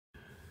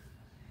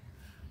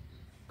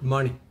Good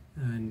morning.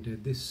 And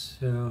this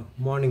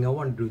morning I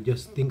want to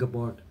just think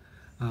about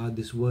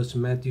this verse,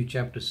 Matthew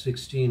chapter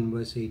 16,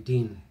 verse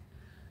 18.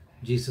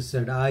 Jesus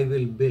said, I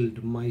will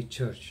build my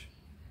church.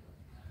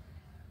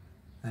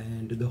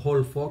 And the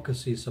whole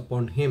focus is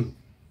upon Him.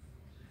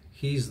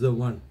 He's the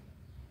one.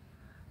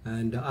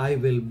 And I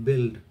will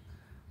build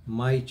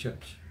my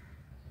church.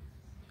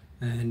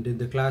 And in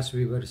the class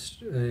we were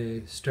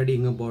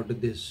studying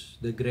about this.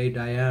 The great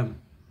I Am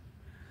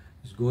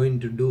is going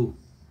to do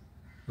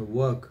the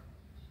work,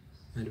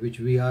 and which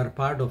we are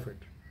part of it.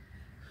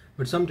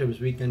 But sometimes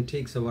we can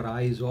take our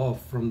eyes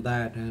off from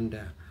that and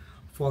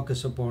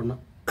focus upon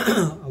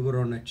our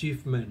own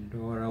achievement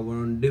or our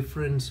own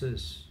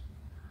differences,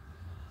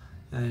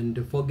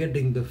 and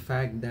forgetting the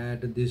fact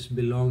that this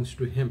belongs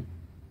to Him.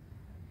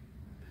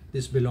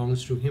 This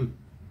belongs to Him.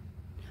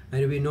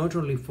 And we're not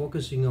only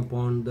focusing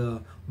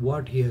upon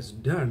what He has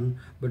done,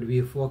 but we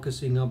are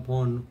focusing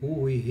upon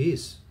who He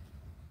is.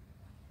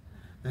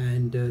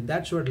 And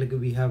that's what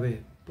we have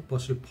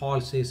Apostle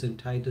Paul says in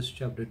Titus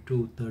chapter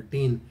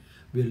 2:13,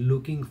 we are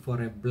looking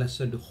for a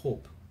blessed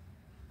hope.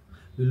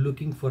 We're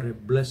looking for a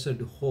blessed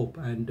hope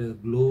and a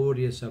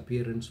glorious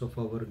appearance of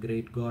our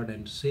great God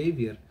and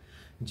Savior,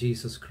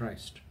 Jesus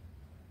Christ.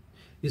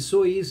 It's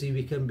so easy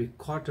we can be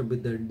caught up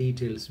with the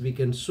details. We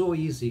can so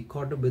easy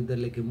caught up with the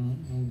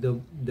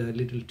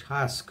little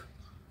task,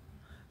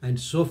 and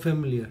so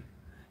familiar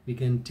we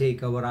can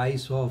take our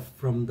eyes off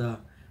from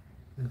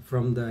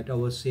that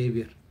our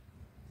Savior.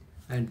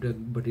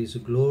 But He's a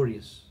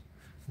glorious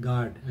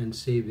God and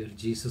Savior,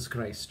 Jesus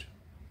Christ.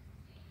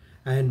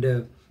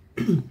 And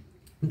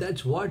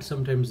that's what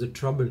sometimes the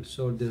troubles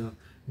or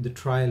the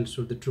trials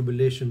or the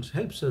tribulations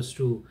helps us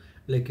to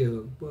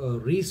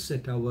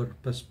reset our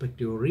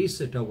perspective,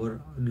 reset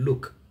our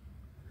look.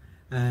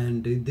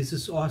 And this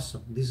is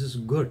awesome. This is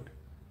good.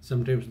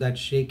 Sometimes that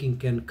shaking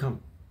can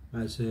come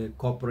as a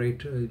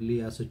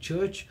corporately, as a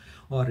church,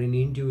 or an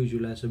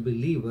individual as a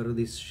believer.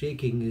 This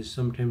shaking is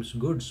sometimes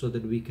good so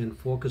that we can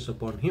focus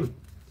upon Him.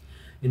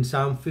 In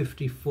Psalm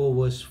 54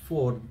 verse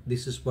 4,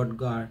 this is what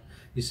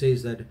He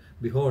says that,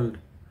 behold,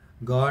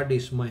 God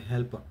is my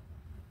helper.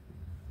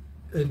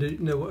 And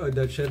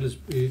Dr.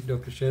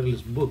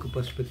 Cheryl's book,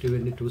 Perspective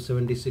in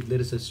 276,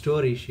 there is a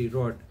story she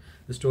wrote,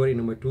 the story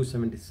number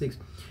 276.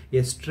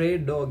 A stray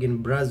dog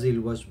in Brazil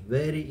was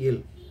very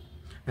ill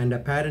and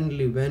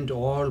apparently went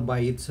all by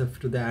itself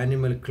to the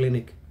animal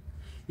clinic.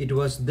 It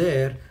was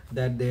there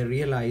that they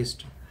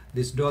realized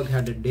this dog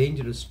had a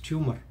dangerous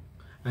tumor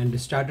and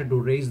started to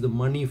raise the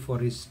money for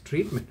his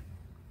treatment.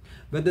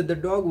 Whether the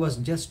dog was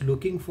just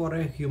looking for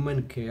a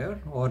human care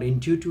or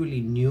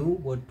intuitively knew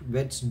what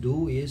vets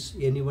do is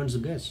anyone's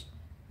guess.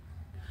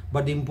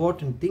 But the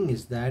important thing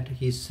is that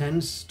he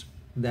sensed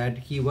that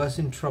he was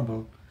in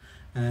trouble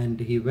and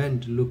he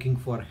went looking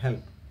for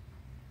help.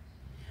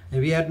 And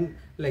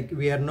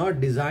we are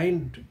not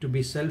designed to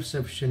be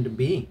self-sufficient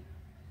being.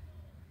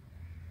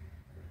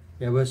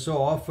 Ever so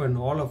often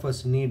all of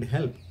us need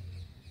help.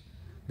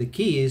 The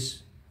key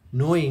is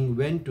knowing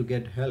when to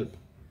get help,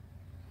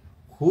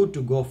 who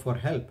to go for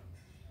help,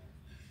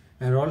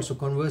 and also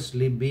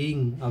conversely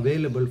being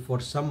available for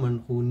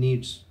someone who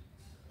needs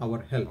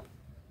our help.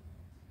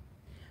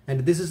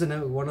 And this is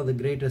one of the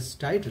greatest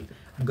titles.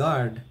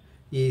 God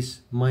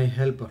is my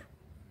helper.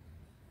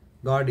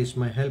 God is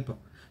my helper.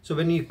 So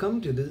when you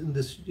come to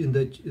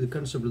the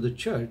concept of the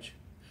church,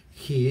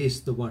 He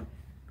is the one.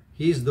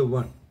 He is the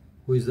one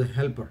who is the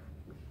helper.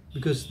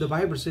 Because the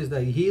Bible says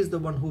that He is the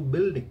one who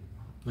building.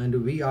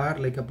 And we are,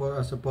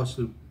 as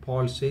Apostle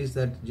Paul says,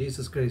 that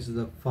Jesus Christ is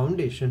the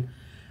foundation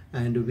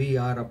and we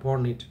are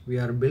upon it. We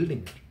are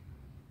building it.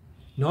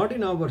 Not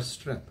in our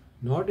strength,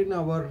 not in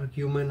our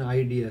human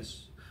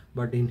ideas,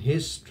 but in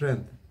His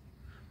strength,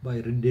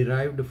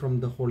 derived from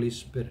the Holy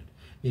Spirit,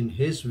 in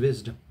His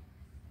wisdom.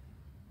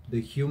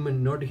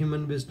 Not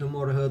human wisdom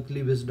or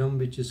earthly wisdom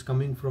which is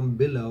coming from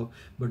below,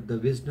 but the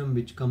wisdom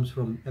which comes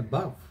from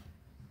above.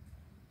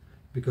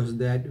 Because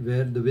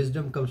where the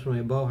wisdom comes from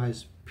above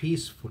is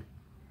peaceful,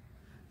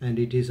 and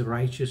it is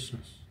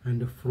righteousness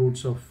and the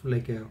fruits of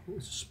a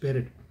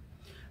spirit.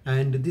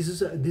 And this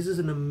is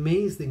an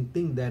amazing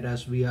thing, that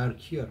as we are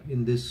here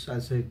in this,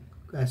 as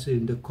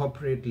in the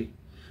corporately,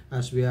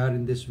 as we are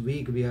in this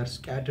week, we are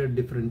scattered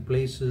different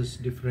places,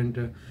 different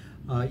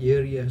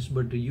areas,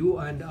 but you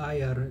and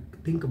I are,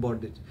 think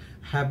about this,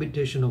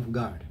 habitation of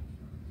God.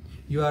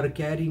 You are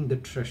carrying the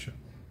treasure.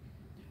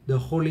 The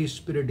Holy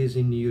Spirit is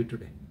in you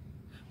today.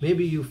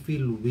 Maybe you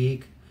feel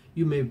weak,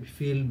 you may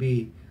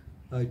be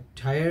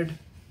tired,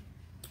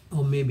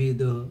 or maybe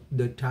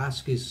the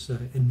task is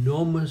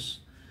enormous,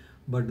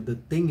 but the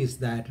thing is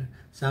that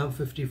Psalm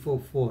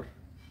 54:4,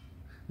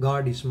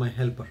 God is my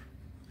helper.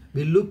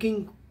 We're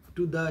looking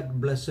to that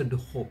blessed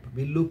hope.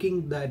 We're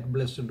looking that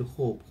blessed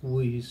hope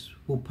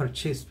who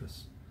purchased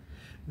us,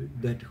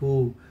 that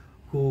who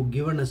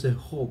given us a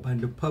hope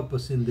and a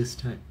purpose in this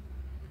time.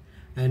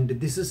 And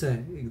this is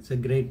it's a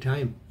great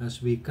time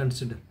as we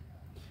consider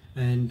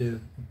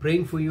and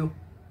praying for you.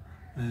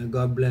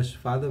 God bless.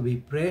 Father, we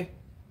pray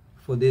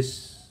for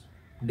this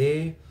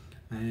day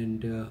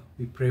And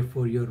we pray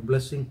for your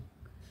blessing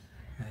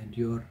and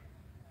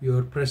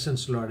your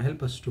presence, Lord.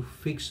 Help us to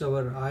fix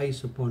our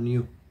eyes upon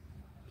you,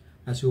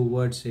 as your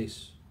word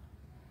says.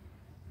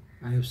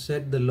 I have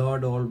set the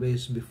Lord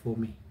always before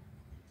me.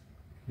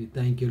 We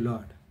thank you,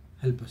 Lord.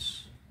 Help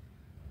us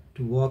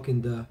to walk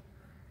in the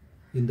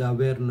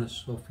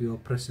awareness of your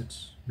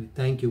presence. We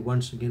thank you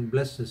once again.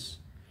 Bless us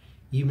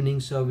evening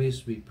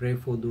service. We pray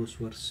for those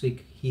who are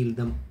sick. Heal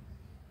them.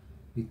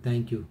 We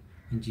thank you.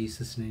 In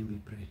Jesus' name we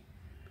pray.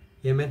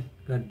 Amen.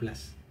 God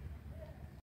bless.